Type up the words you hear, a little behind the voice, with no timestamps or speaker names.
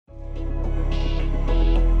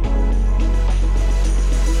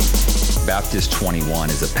Baptist 21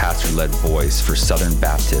 is a pastor-led voice for Southern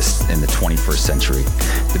Baptists in the 21st century.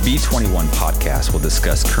 The B21 podcast will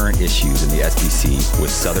discuss current issues in the SBC with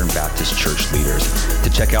Southern Baptist church leaders. To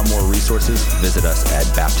check out more resources, visit us at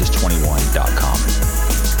baptist21.com.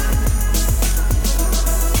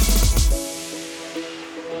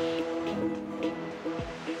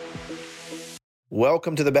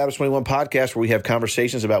 Welcome to the Baptist 21 podcast, where we have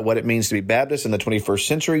conversations about what it means to be Baptist in the 21st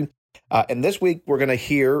century. And this week, we're going to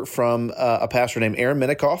hear from a pastor named Aaron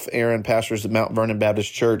Minikoff. Aaron pastors the Mount Vernon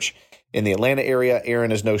Baptist Church in the Atlanta area.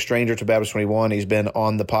 Aaron is no stranger to Baptist 21. He's been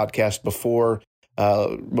on the podcast before,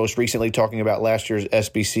 most recently talking about last year's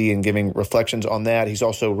SBC and giving reflections on that. He's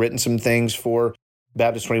also written some things for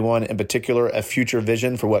Baptist 21, in particular, a future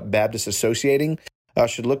vision for what Baptist associating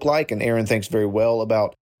should look like. And Aaron thinks very well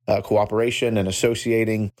about cooperation and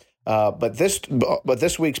associating. But this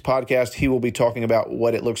week's podcast, he will be talking about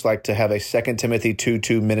what it looks like to have a 2 Timothy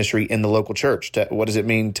 2:2 ministry in the local church. What does it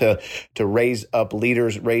mean to raise up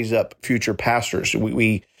leaders, raise up future pastors?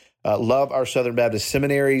 We love our Southern Baptist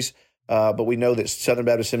seminaries, but we know that Southern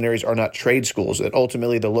Baptist seminaries are not trade schools. That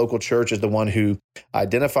ultimately the local church is the one who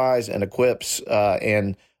identifies and equips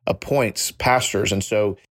and appoints pastors. And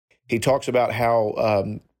so he talks about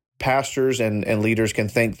how pastors and leaders can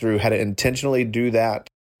think through how to intentionally do that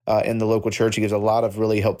in the local church. He gives a lot of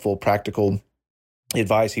really helpful, practical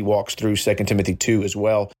advice. He walks through 2 Timothy 2 as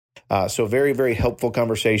well. So very, very helpful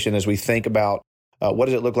conversation as we think about what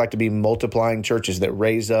does it look like to be multiplying churches that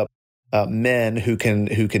raise up men who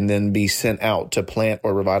can then be sent out to plant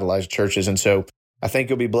or revitalize churches. And so I think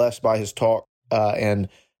you'll be blessed by his talk and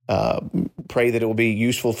pray that it will be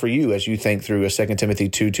useful for you as you think through a 2 Timothy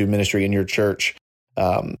 2:2 ministry in your church.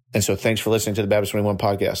 And so thanks for listening to the Baptist 21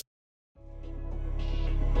 podcast.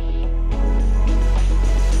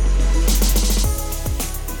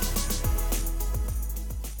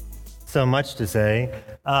 So much to say.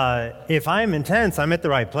 If I'm intense, I'm at the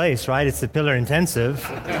right place, right? It's the Pillar Intensive.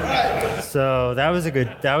 So that was a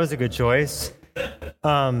good choice.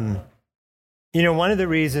 One of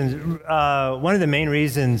the main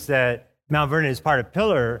reasons that Mount Vernon is part of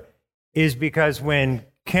Pillar is because when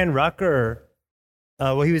Ken Rucker,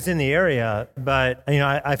 he was in the area, but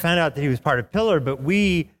I found out that he was part of Pillar. But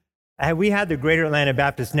we had the Greater Atlanta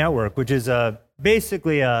Baptist Network, which is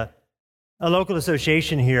basically a local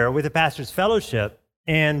association here with a pastor's fellowship.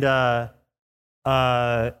 And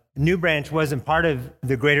New Branch wasn't part of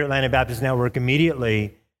the Greater Atlanta Baptist Network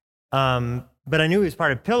immediately, but I knew he was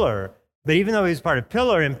part of Pillar. But even though he was part of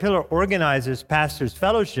Pillar, and Pillar organizes pastors'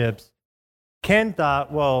 fellowships, Ken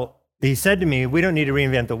thought, well, he said to me, we don't need to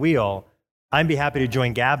reinvent the wheel. I'd be happy to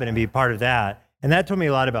join Gavin and be part of that. And that told me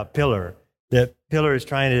a lot about Pillar, that Pillar is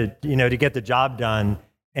trying to get the job done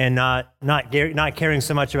and not caring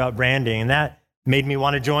so much about branding. And that made me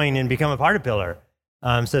want to join and become a part of Pillar.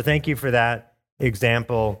 So thank you for that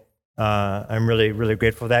example. I'm really, really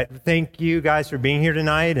grateful for that. Thank you guys for being here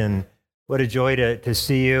tonight, and what a joy to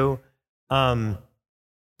see you.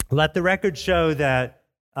 Let the record show that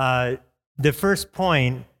the first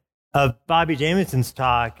point of Bobby Jamison's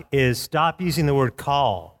talk is stop using the word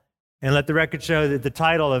call. And let the record show that the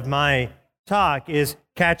title of my talk is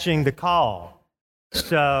Catching the Call.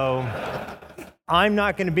 So I'm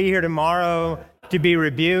not going to be here tomorrow to be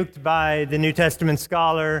rebuked by the New Testament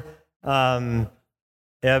scholar. But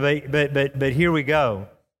here we go.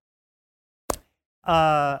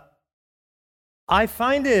 I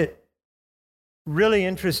find it really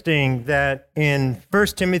interesting that in 1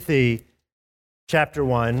 Timothy chapter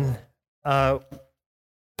 1,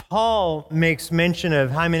 Paul makes mention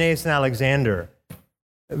of Hymenaeus and Alexander.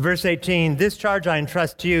 Verse 18, this charge I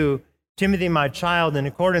entrust to you, Timothy, my child, in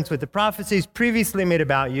accordance with the prophecies previously made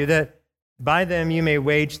about you, that by them you may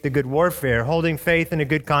wage the good warfare, holding faith and a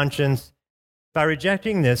good conscience. By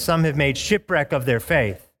rejecting this, some have made shipwreck of their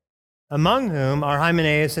faith, among whom are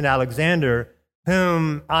Hymenaeus and Alexander,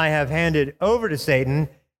 whom I have handed over to Satan,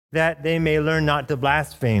 that they may learn not to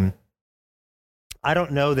blaspheme. I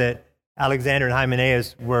don't know that Alexander and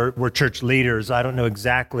Hymenaeus were church leaders. I don't know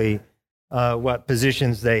exactly what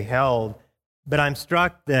positions they held, but I'm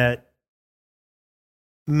struck that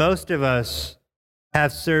most of us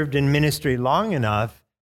have served in ministry long enough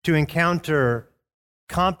to encounter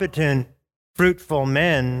competent, fruitful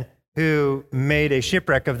men who made a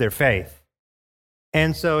shipwreck of their faith.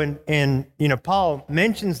 And so, Paul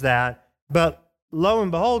mentions that, but lo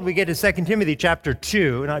and behold, we get to 2 Timothy chapter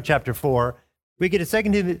 2, not chapter 4. We get to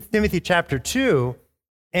 2 Timothy chapter 2,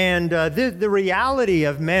 and the reality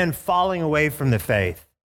of men falling away from the faith,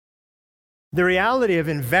 the reality of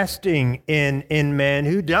investing in men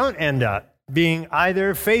who don't end up being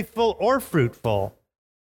either faithful or fruitful.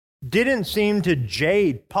 didn't seem to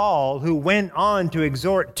jade Paul, who went on to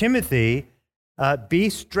exhort Timothy, be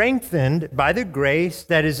strengthened by the grace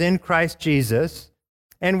that is in Christ Jesus,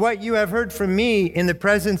 and what you have heard from me in the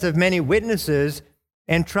presence of many witnesses,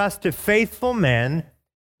 entrust to faithful men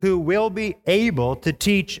who will be able to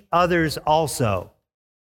teach others also.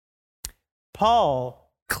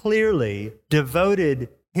 Paul clearly devoted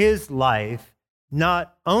his life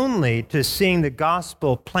not only to seeing the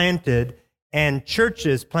gospel planted and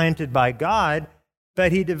churches planted by God,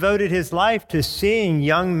 but he devoted his life to seeing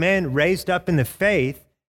young men raised up in the faith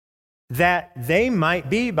that they might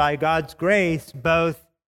be, by God's grace, both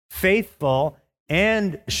faithful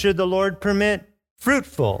and, should the Lord permit,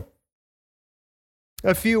 fruitful.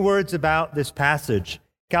 A few words about this passage.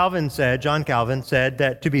 John Calvin said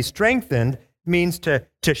that to be strengthened means to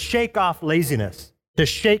shake off laziness. To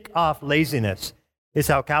shake off laziness is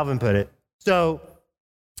how Calvin put it. So,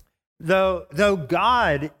 though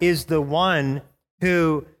God is the one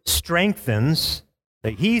who strengthens,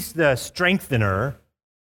 that he's the strengthener,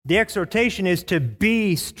 the exhortation is to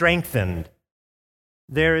be strengthened.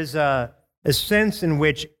 There is a sense in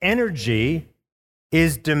which energy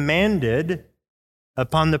is demanded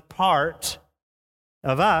upon the part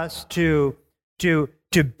of us to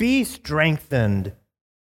be strengthened.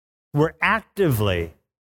 We're actively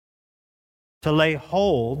to lay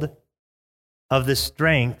hold of the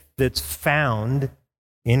strength that's found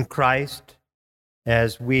in Christ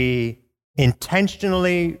as we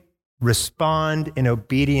intentionally respond in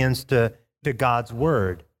obedience to God's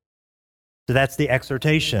word. So that's the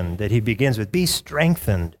exhortation that he begins with. Be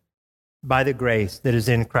strengthened by the grace that is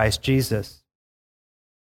in Christ Jesus.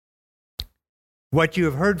 What you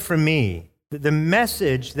have heard from me, the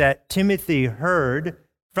message that Timothy heard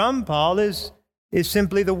from Paul is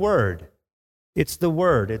simply the word. It's the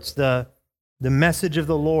word. It's the message of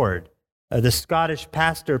the Lord. The Scottish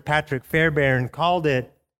pastor Patrick Fairbairn called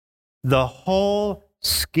it the whole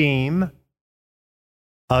scheme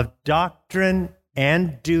of doctrine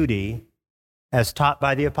and duty as taught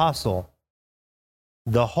by the apostle.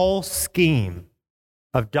 The whole scheme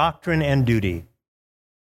of doctrine and duty.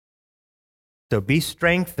 So be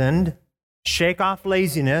strengthened, shake off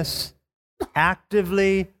laziness,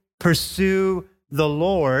 actively pursue the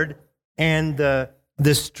Lord and the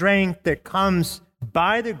strength that comes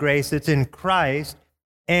by the grace that's in Christ,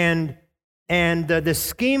 and the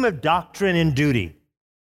scheme of doctrine and duty.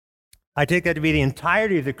 I take that to be the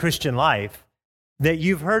entirety of the Christian life that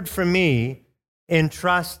you've heard from me,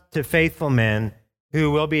 entrust to faithful men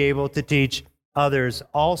who will be able to teach others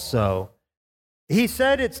also. He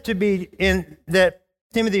said it's to be that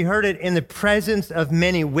Timothy heard it in the presence of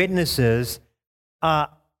many witnesses.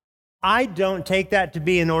 I don't take that to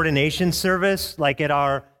be an ordination service, like at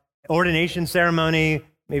our ordination ceremony,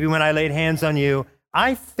 maybe when I laid hands on you.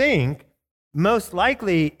 I think most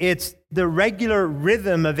likely it's the regular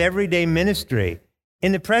rhythm of everyday ministry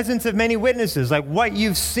in the presence of many witnesses, like what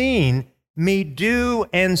you've seen me do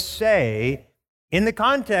and say in the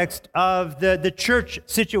context of the church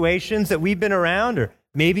situations that we've been around, or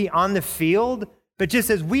maybe on the field, but just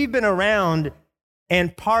as we've been around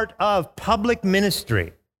and part of public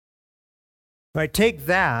ministry. Right? Take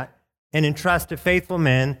that and entrust to faithful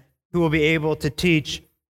men who will be able to teach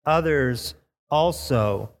others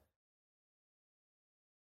also.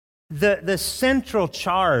 The central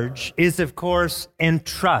charge is, of course,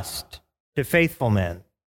 entrust to faithful men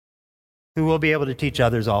who will be able to teach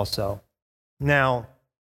others also. Now,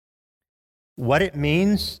 what it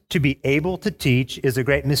means to be able to teach is a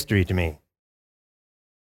great mystery to me.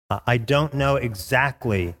 I don't know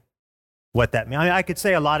exactly what that means. I mean, I could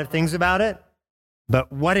say a lot of things about it,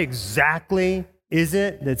 but what exactly is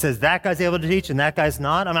it that says that guy's able to teach and that guy's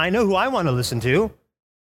not? I mean, I know who I want to listen to,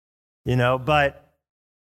 but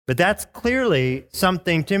that's clearly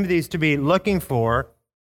something Timothy's to be looking for,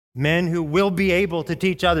 men who will be able to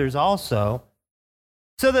teach others also.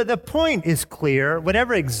 So that the point is clear,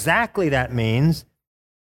 whatever exactly that means,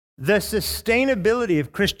 the sustainability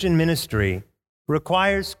of Christian ministry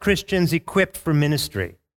requires Christians equipped for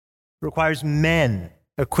ministry, requires men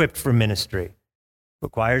equipped for ministry,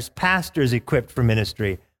 requires pastors equipped for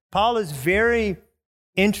ministry. Paul is very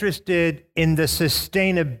interested in the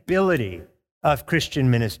sustainability of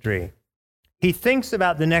Christian ministry. He thinks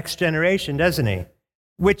about the next generation, doesn't he?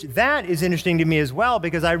 Which that is interesting to me as well,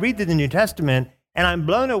 because I read through the New Testament and I'm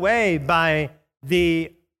blown away by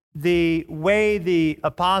the way the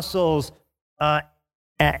apostles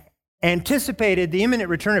anticipated the imminent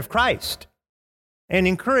return of Christ and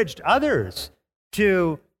encouraged others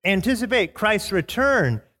to anticipate Christ's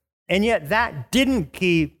return. And yet that didn't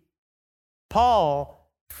keep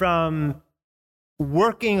Paul from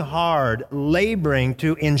working hard, laboring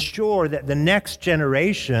to ensure that the next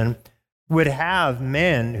generation would have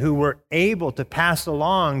men who were able to pass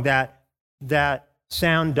along that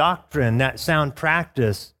sound doctrine, that sound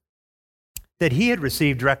practice that he had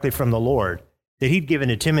received directly from the Lord, that he'd given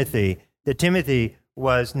to Timothy, that Timothy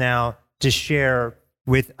was now to share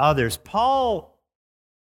with others. Paul,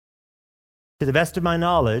 to the best of my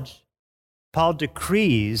knowledge, Paul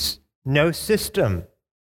decrees no system,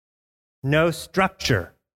 no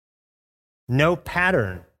structure, no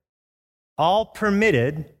pattern, all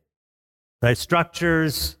permitted, right?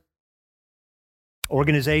 Structures,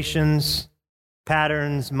 organizations,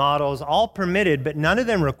 patterns, models, all permitted, but none of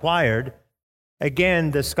them required.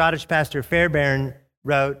 Again, the Scottish pastor Fairbairn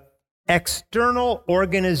wrote, external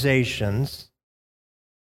organizations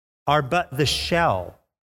are but the shell,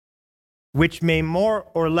 which may more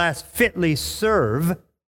or less fitly serve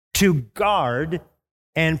to guard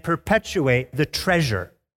and perpetuate the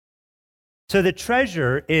treasure. So the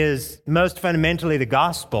treasure is most fundamentally the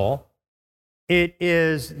gospel. It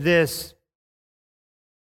is this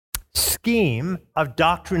scheme of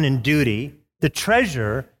doctrine and duty. The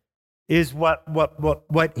treasure is what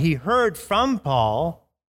he heard from Paul.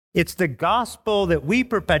 It's the gospel that we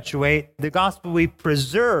perpetuate, the gospel we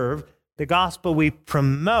preserve, the gospel we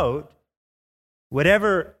promote.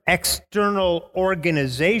 Whatever external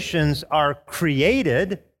organizations are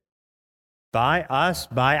created by us,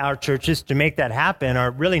 by our churches to make that happen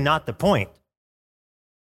are really not the point.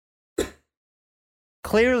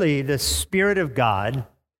 Clearly, the Spirit of God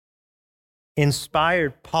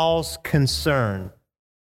inspired Paul's concern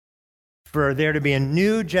for there to be a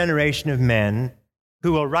new generation of men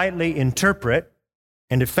who will rightly interpret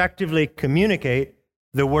and effectively communicate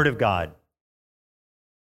the Word of God.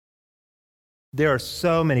 There are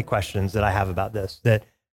so many questions that I have about this that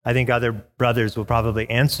I think other brothers will probably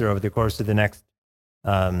answer over the course of the next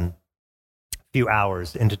few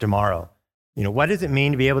hours into tomorrow. You know, what does it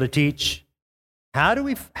mean to be able to teach? How do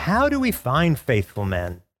we find faithful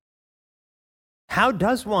men? How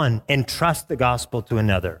does one entrust the gospel to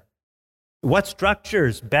another? What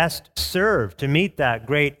structures best serve to meet that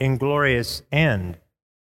great and glorious end?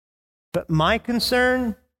 But my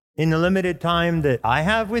concern in the limited time that I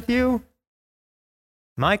have with you,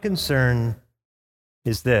 my concern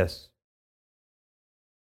is this.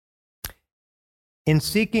 In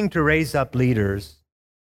seeking to raise up leaders,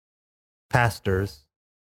 pastors,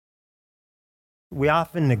 we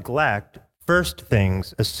often neglect first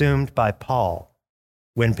things assumed by Paul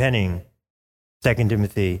when penning 2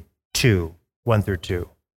 Timothy 2, 1 through 2.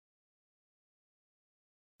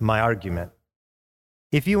 My argument.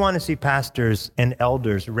 If you want to see pastors and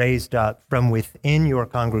elders raised up from within your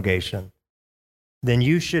congregation, then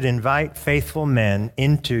you should invite faithful men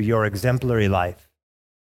into your exemplary life.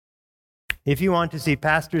 If you want to see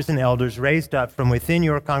pastors and elders raised up from within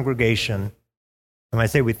your congregation, and when I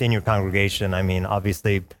say within your congregation, I mean,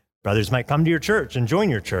 obviously, brothers might come to your church and join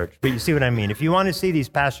your church, but you see what I mean. If you want to see these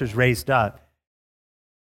pastors raised up,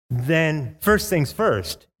 then first things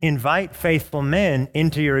first, invite faithful men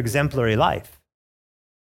into your exemplary life.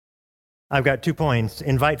 I've got 2 points.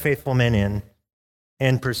 Invite faithful men in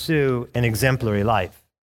and pursue an exemplary life.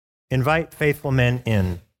 Invite faithful men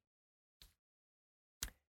in.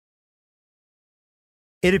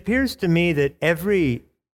 It appears to me that every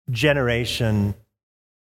generation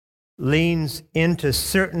leans into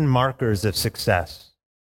certain markers of success.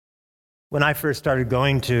 When I first started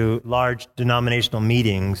going to large denominational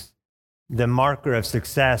meetings, the marker of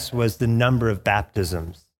success was the number of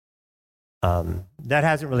baptisms. That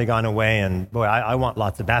hasn't really gone away, and boy, I want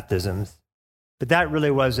lots of baptisms. But that really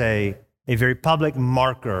was a very public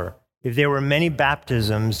marker. If there were many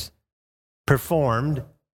baptisms performed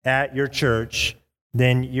at your church,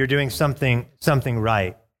 then you're doing something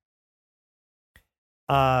right.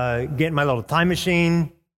 Getting my little time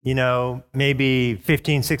machine, maybe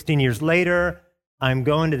 15, 16 years later, I'm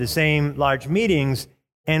going to the same large meetings,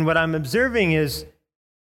 and what I'm observing is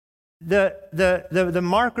the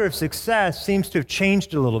marker of success seems to have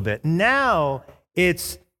changed a little bit. Now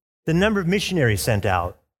it's the number of missionaries sent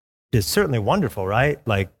out. Is certainly wonderful, right?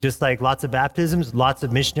 Just like lots of baptisms, lots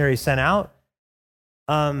of missionaries sent out.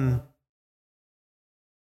 I'm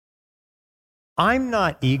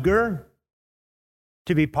not eager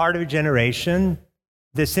to be part of a generation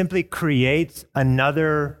that simply creates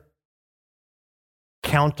another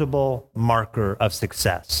countable marker of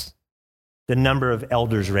success, the number of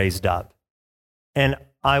elders raised up. And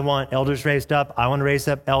I want elders raised up. I want to raise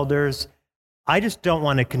up elders. I just don't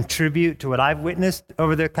want to contribute to what I've witnessed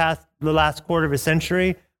over the last quarter of a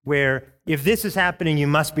century, where if this is happening, you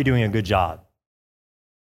must be doing a good job.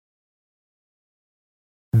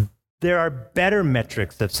 there are better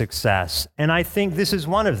metrics of success, and I think this is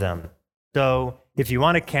one of them. So if you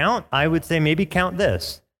want to count, I would say maybe count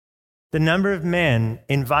this: the number of men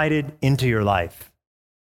invited into your life.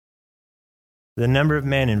 The number of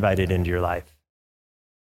men invited into your life.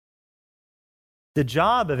 The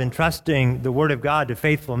job of entrusting the Word of God to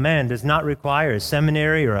faithful men does not require a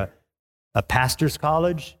seminary or a pastor's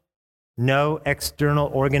college. No external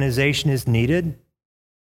organization is needed.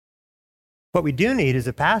 What we do need is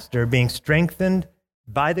a pastor being strengthened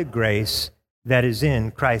by the grace that is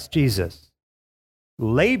in Christ Jesus,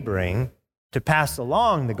 laboring to pass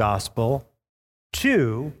along the gospel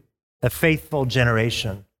to a faithful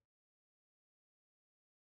generation.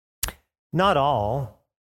 Not all.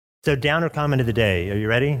 So downer comment of the day. Are you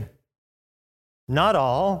ready? Not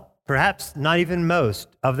all, perhaps not even most,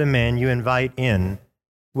 of the men you invite in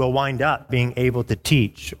will wind up being able to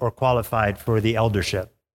teach or qualified for the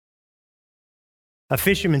eldership. A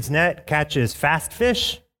fisherman's net catches fast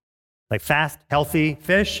fish, like fast, healthy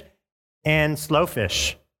fish, and slow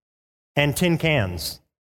fish, and tin cans.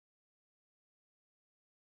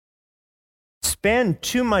 Spend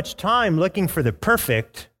too much time looking for the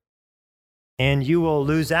perfect, and you will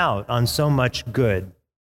lose out on so much good.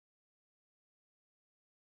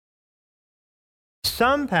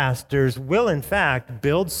 Some pastors will, in fact,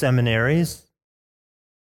 build seminaries,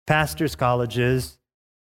 pastors' colleges,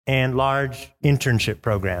 and large internship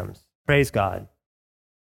programs. Praise God.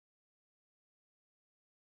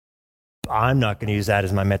 I'm not going to use that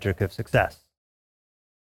as my metric of success.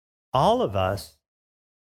 All of us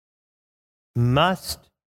must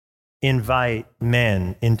invite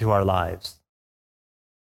men into our lives.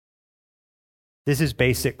 This is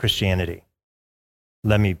basic Christianity.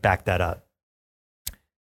 Let me back that up.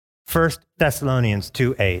 1 Thessalonians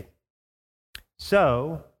 2:8.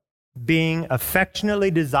 So, being affectionately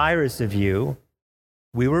desirous of you,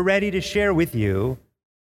 we were ready to share with you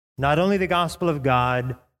not only the gospel of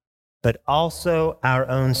God, but also our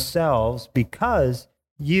own selves, because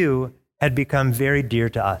you had become very dear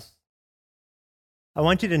to us. I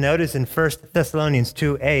want you to notice in 1 Thessalonians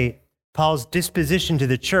 2:8, Paul's disposition to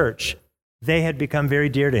the church. They had become very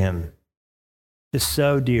dear to him. Just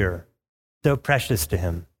so dear, so precious to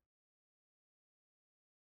him.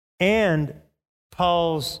 And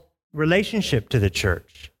Paul's relationship to the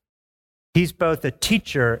church. He's both a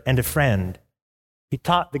teacher and a friend. He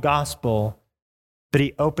taught the gospel, but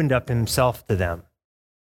he opened up himself to them.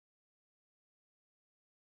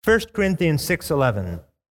 1 Corinthians 6:11.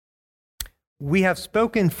 We have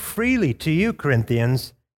spoken freely to you,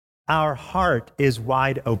 Corinthians. Our heart is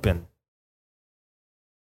wide open.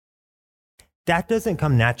 That doesn't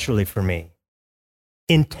come naturally for me.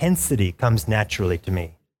 Intensity comes naturally to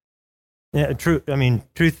me. Yeah,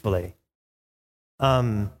 truthfully.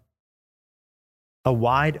 A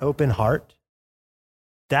wide open heart,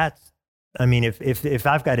 if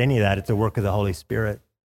I've got any of that, it's a work of the Holy Spirit.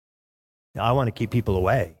 I want to keep people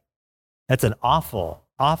away. That's an awful,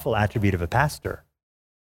 awful attribute of a pastor.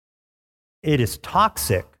 It is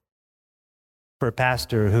toxic for a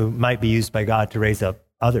pastor who might be used by God to raise up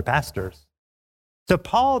other pastors. So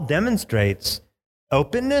Paul demonstrates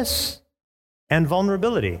openness and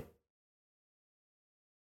vulnerability.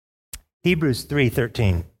 Hebrews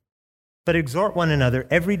 3:13. But exhort one another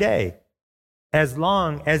every day, as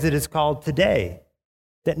long as it is called today,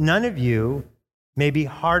 that none of you may be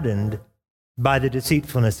hardened by the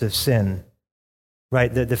deceitfulness of sin.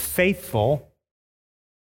 Right? The faithful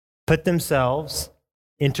put themselves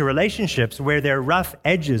into relationships where their rough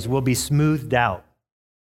edges will be smoothed out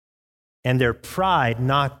and their pride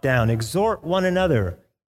knocked down. Exhort one another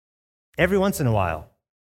every once in a while.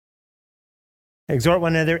 Exhort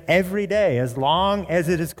one another every day, as long as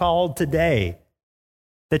it is called today,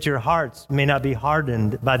 that your hearts may not be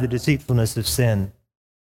hardened by the deceitfulness of sin.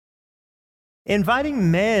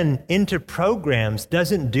 Inviting men into programs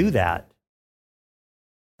doesn't do that.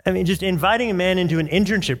 Just inviting a man into an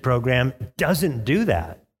internship program doesn't do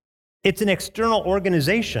that. It's an external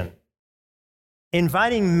organization.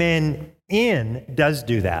 Inviting men in does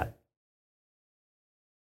do that.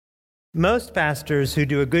 Most pastors who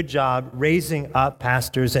do a good job raising up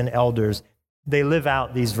pastors and elders, they live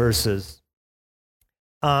out these verses.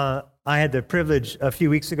 I had the privilege a few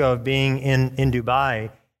weeks ago of being in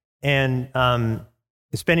Dubai and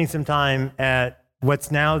spending some time at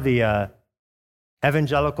what's now the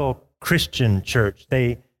Evangelical Christian Church.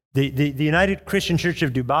 The United Christian Church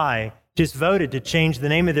of Dubai just voted to change the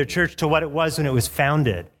name of their church to what it was when it was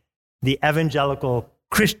founded, the Evangelical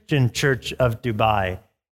Christian Church of Dubai.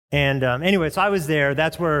 And so I was there.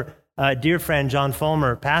 That's where a dear friend John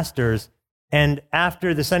Fulmer pastors. And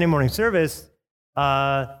after the Sunday morning service,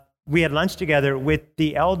 we had lunch together with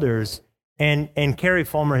the elders, and Carrie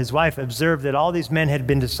Fulmer, his wife, observed that all these men had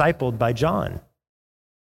been discipled by John.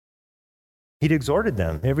 He'd exhorted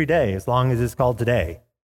them every day, as long as it's called today.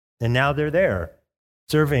 And now they're there,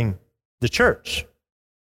 serving the church.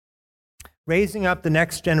 Raising up the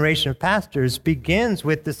next generation of pastors begins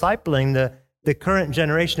with discipling the current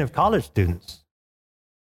generation of college students.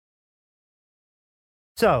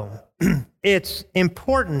 So, it's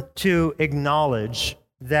important to acknowledge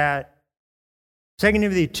that 2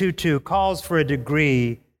 Timothy 2:2 calls for a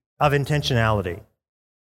degree of intentionality.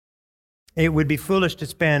 It would be foolish to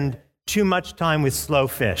spend too much time with slow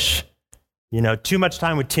fish, too much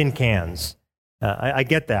time with tin cans. I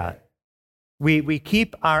get that. We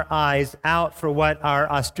keep our eyes out for what our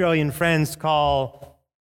Australian friends call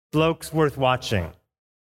blokes worth watching.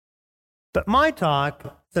 But my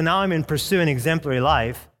talk, so now I'm in Pursuing Exemplary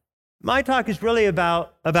Life, my talk is really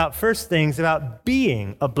about first things, about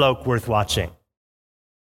being a bloke worth watching.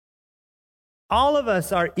 All of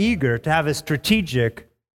us are eager to have a strategic,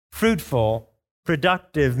 fruitful,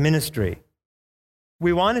 productive ministry.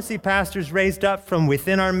 We want to see pastors raised up from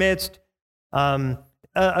within our midst.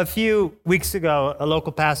 A few weeks ago, a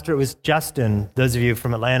local pastor, it was Justin, those of you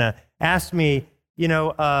from Atlanta, asked me,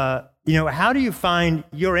 how do you find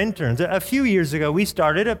your interns? A few years ago, we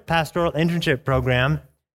started a pastoral internship program.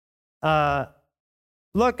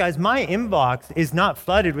 Look, guys, my inbox is not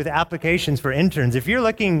flooded with applications for interns. If you're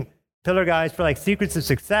looking, Pillar Guys, for like secrets of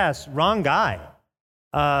success, wrong guy.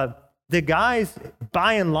 The guys,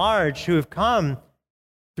 by and large, who have come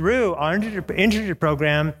through our internship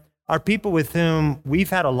program are people with whom we've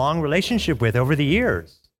had a long relationship with over the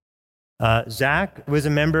years. Zach was a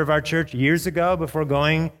member of our church years ago before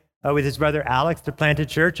going with his brother Alex to plant a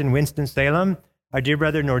church in Winston-Salem. Our dear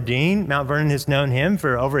brother Nordine, Mount Vernon has known him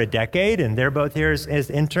for over a decade, and they're both here as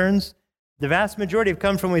interns. The vast majority have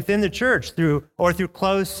come from within the church through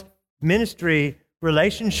close ministry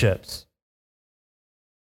relationships.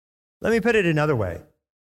 Let me put it another way.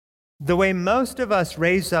 The way most of us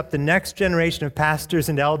raise up the next generation of pastors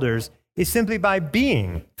and elders is simply by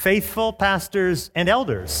being faithful pastors and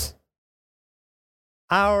elders.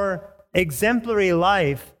 Our exemplary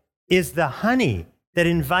life is the honey that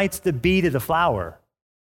invites the bee to the flower.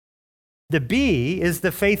 The bee is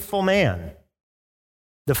the faithful man.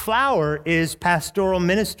 The flower is pastoral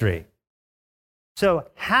ministry. So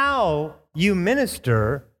how you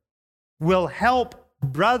minister will help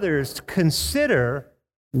brothers consider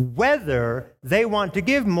whether they want to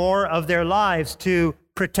give more of their lives to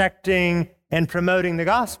protecting and promoting the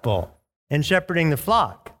gospel and shepherding the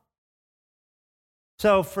flock.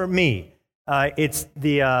 So for me, it's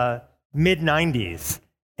the mid-90s,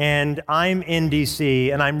 and I'm in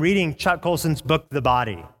D.C., and I'm reading Chuck Colson's book, The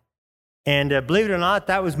Body. And believe it or not,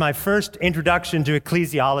 that was my first introduction to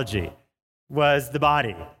ecclesiology, was The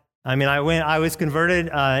Body. I mean, I was converted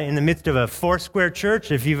in the midst of a Foursquare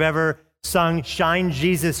church. If you've ever sung Shine,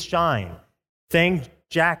 Jesus, Shine, thank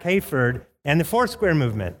Jack Hayford and the Foursquare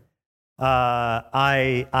movement.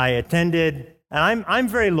 I attended, and I'm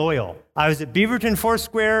very loyal. I was at Beaverton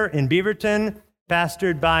Foursquare in Beaverton,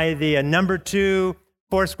 pastored by the number 2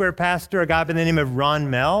 Foursquare pastor, a guy by the name of Ron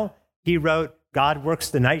Mell. He wrote God Works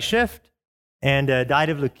the Night Shift and died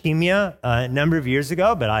of leukemia a number of years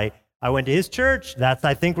ago, but I went to his church. That's,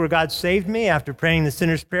 I think, where God saved me after praying the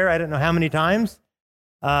sinner's prayer I don't know how many times.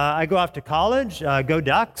 I go off to college, go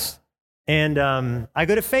Ducks, and I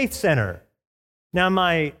go to Faith Center. Now,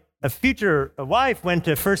 my future wife went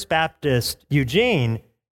to First Baptist Eugene.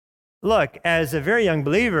 Look, as a very young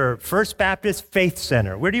believer, First Baptist Faith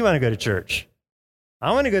Center. Where do you want to go to church?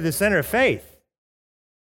 I want to go to the Center of Faith.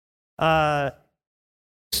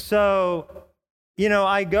 So,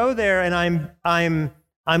 I go there and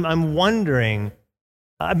I'm wondering.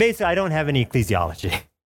 Basically, I don't have any ecclesiology.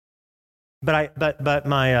 But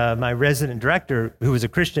my resident director, who was a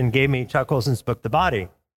Christian, gave me Chuck Colson's book, The Body.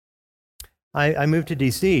 I moved to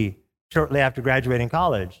D.C. shortly after graduating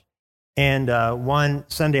college. And one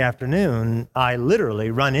Sunday afternoon, I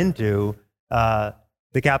literally run into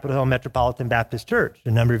the Capitol Hill Metropolitan Baptist Church.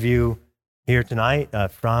 A number of you here tonight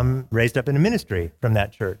raised up in a ministry from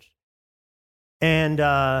that church. And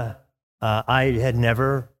I had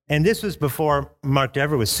never, and this was before Mark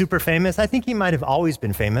Dever was super famous. I think he might have always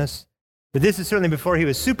been famous. But this is certainly before he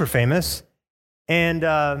was super famous, and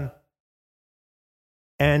I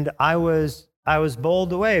was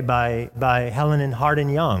bowled away by Helen and Hardin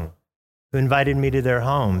Young, who invited me to their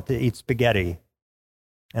home to eat spaghetti.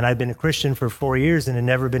 And I'd been a Christian for 4 years and had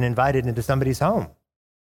never been invited into somebody's home.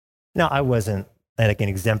 Now, I wasn't like an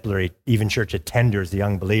exemplary even church attender as a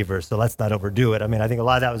young believer, so let's not overdo it. I mean, I think a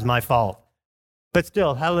lot of that was my fault. But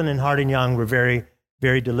still, Helen and Harding Young were very,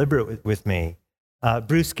 very deliberate with me.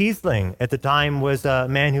 Bruce Kiesling at the time was a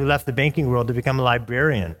man who left the banking world to become a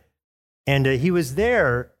librarian. And he was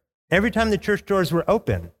there every time the church doors were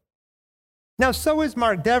open. Now, so was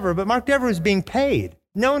Mark Dever, but Mark Dever was being paid.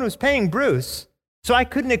 No one was paying Bruce, so I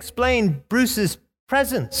couldn't explain Bruce's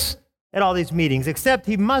presence at all these meetings, except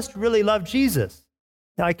he must really love Jesus.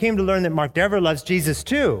 Now, I came to learn that Mark Dever loves Jesus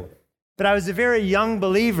too, but I was a very young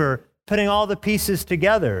believer putting all the pieces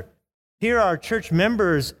together. Here are church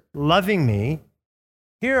members loving me.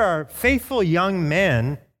 Here are faithful young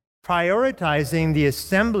men prioritizing the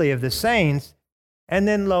assembly of the saints, and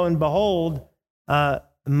then lo and behold,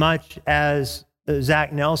 much as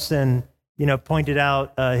Zach Nelson, pointed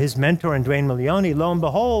out, his mentor in Dwayne Milioni, lo and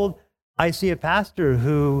behold, I see a pastor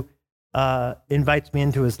who invites me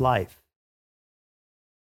into his life.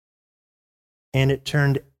 And it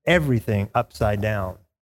turned everything upside down.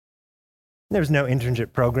 There was no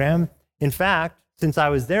internship program. In fact, since I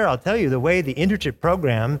was there, I'll tell you, the way the internship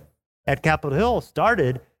program at Capitol Hill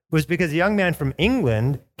started was because a young man from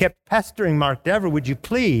England kept pestering Mark Dever, would you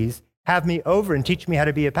please have me over and teach me how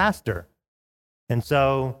to be a pastor? And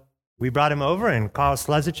so we brought him over, and Carl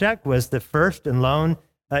Slezicek was the first and lone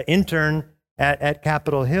intern at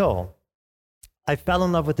Capitol Hill. I fell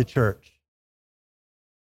in love with the church.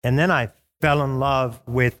 And then I fell in love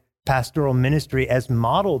with pastoral ministry as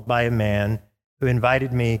modeled by a man who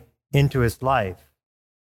invited me into his life.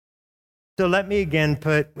 So let me again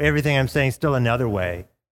put everything I'm saying still another way.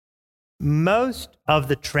 Most of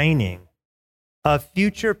the training of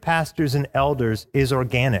future pastors and elders is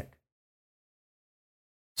organic.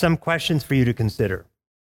 Some questions for you to consider.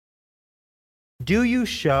 Do you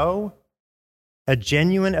show a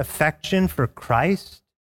genuine affection for Christ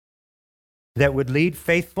that would lead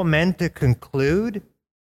faithful men to conclude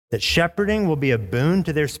that shepherding will be a boon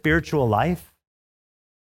to their spiritual life?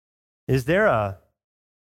 Is your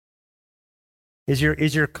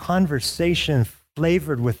conversation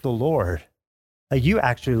flavored with the Lord? Like you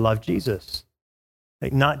actually love Jesus.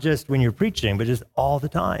 Like not just when you're preaching, but just all the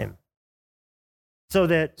time. So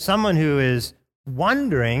that someone who is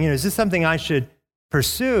wondering, is this something I should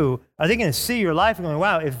pursue? Are they going to see your life and going,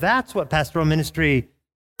 wow, if that's what pastoral ministry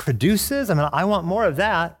produces, I want more of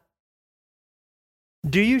that.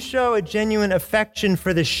 Do you show a genuine affection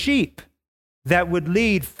for the sheep that would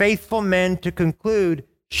lead faithful men to conclude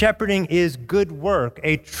shepherding is good work,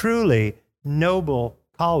 a truly noble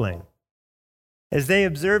calling? As they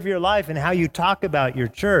observe your life and how you talk about your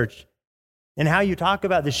church and how you talk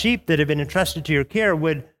about the sheep that have been entrusted to your care,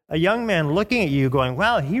 would a young man looking at you going,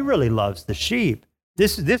 wow, he really loves the sheep.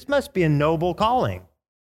 This must be a noble calling.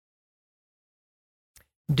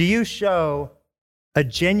 Do you show a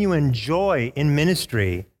genuine joy in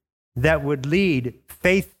ministry that would lead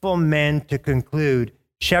faithful men to conclude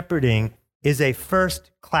shepherding is a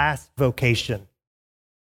first-class vocation?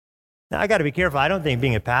 Now, I got to be careful. I don't think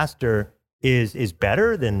being a pastor is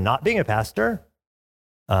better than not being a pastor.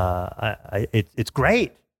 It's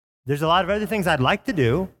great. There's a lot of other things I'd like to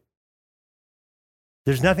do.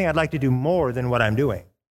 There's nothing I'd like to do more than what I'm doing.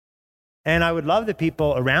 And I would love the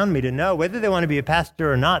people around me to know, whether they want to be a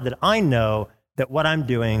pastor or not, that I know that what I'm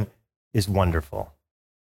doing is wonderful.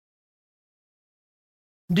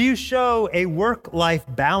 Do you show a work-life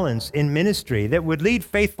balance in ministry that would lead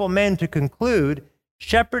faithful men to conclude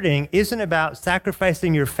shepherding isn't about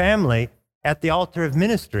sacrificing your family at the altar of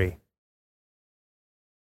ministry,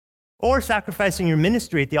 or sacrificing your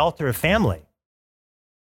ministry at the altar of family?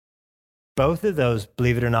 Both of those,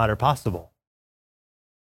 believe it or not, are possible.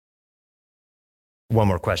 One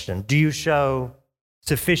more question. Do you show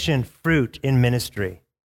sufficient fruit in ministry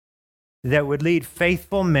that would lead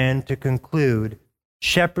faithful men to conclude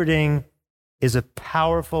shepherding is a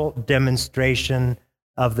powerful demonstration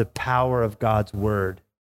of the power of God's word?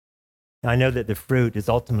 Now, I know that the fruit is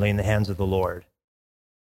ultimately in the hands of the Lord.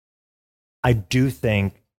 I do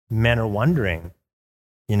think men are wondering,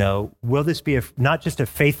 will this be not just a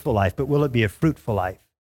faithful life, but will it be a fruitful life?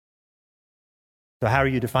 So how are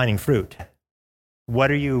you defining fruit?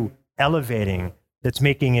 What are you elevating that's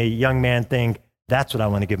making a young man think, that's what I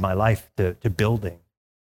want to give my life to building?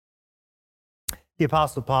 The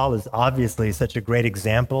Apostle Paul is obviously such a great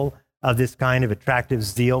example of this kind of attractive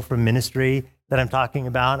zeal for ministry that I'm talking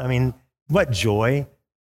about. What joy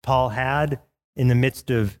Paul had in the midst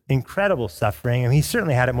of incredible suffering. He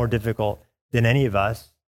certainly had it more difficult than any of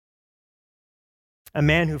us. A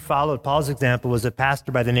man who followed Paul's example was a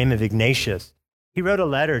pastor by the name of Ignatius. He wrote a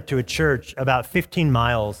letter to a church about 15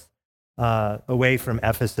 miles away from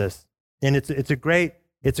Ephesus. And it's a great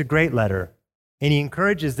letter. And he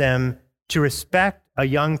encourages them to respect a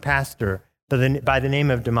young pastor by the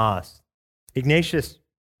name of Demas. Ignatius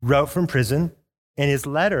wrote from prison, and his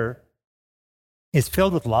letter is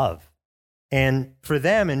filled with love and for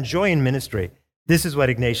them and joy in ministry. This is what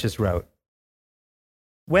Ignatius wrote.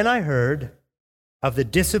 When I heard of the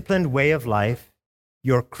disciplined way of life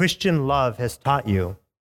your Christian love has taught you,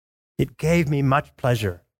 it gave me much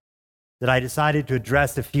pleasure that I decided to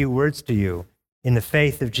address a few words to you in the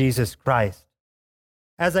faith of Jesus Christ.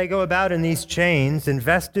 As I go about in these chains,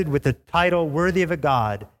 invested with a title worthy of a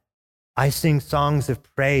God, I sing songs of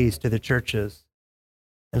praise to the churches,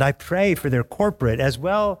 and I pray for their corporate as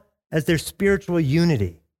well as their spiritual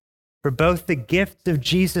unity, for both the gifts of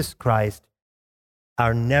Jesus Christ,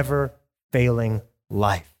 our never-failing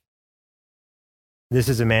life. This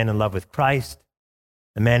is a man in love with Christ,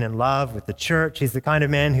 a man in love with the church. He's the kind of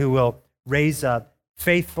man who will raise up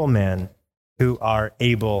faithful men who are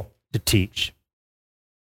able to teach.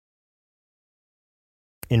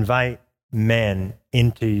 Invite men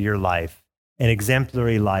into your life, an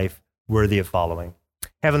exemplary life worthy of following.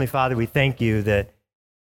 Heavenly Father, we thank you that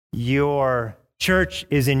your church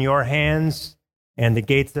is in your hands and the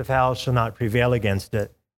gates of hell shall not prevail against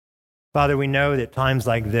it. Father, we know that times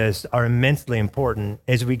like this are immensely important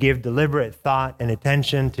as we give deliberate thought and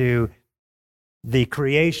attention to the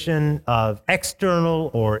creation of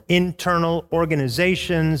external or internal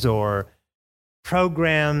organizations or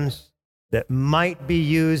programs that might be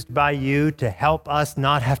used by you to help us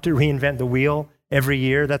not have to reinvent the wheel every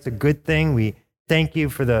year. That's a good thing. We thank you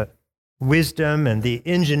for the wisdom and the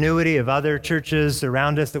ingenuity of other churches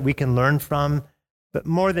around us that we can learn from. But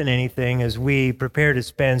more than anything, as we prepare to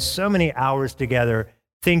spend so many hours together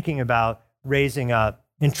thinking about raising up,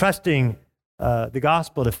 entrusting the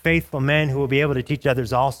gospel to faithful men who will be able to teach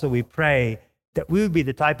others also, we pray that we would be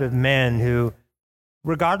the type of men who,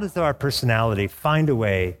 regardless of our personality, find a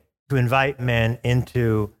way to invite men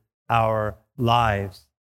into our lives,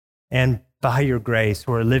 and by your grace,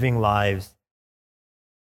 who are living lives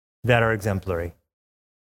that are exemplary.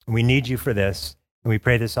 We need you for this, and we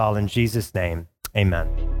pray this all in Jesus' name. Amen.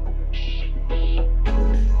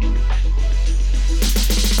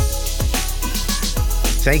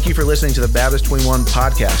 Thank you for listening to the Baptist 21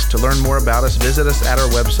 podcast. To learn more about us, visit us at our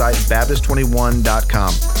website,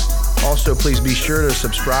 Baptist21.com. Also, please be sure to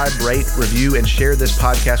subscribe, rate, review, and share this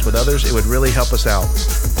podcast with others. It would really help us out.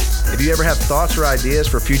 If you ever have thoughts or ideas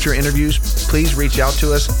for future interviews, please reach out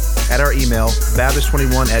to us at our email,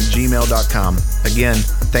 Baptist21@gmail.com. Again,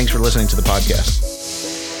 thanks for listening to the podcast.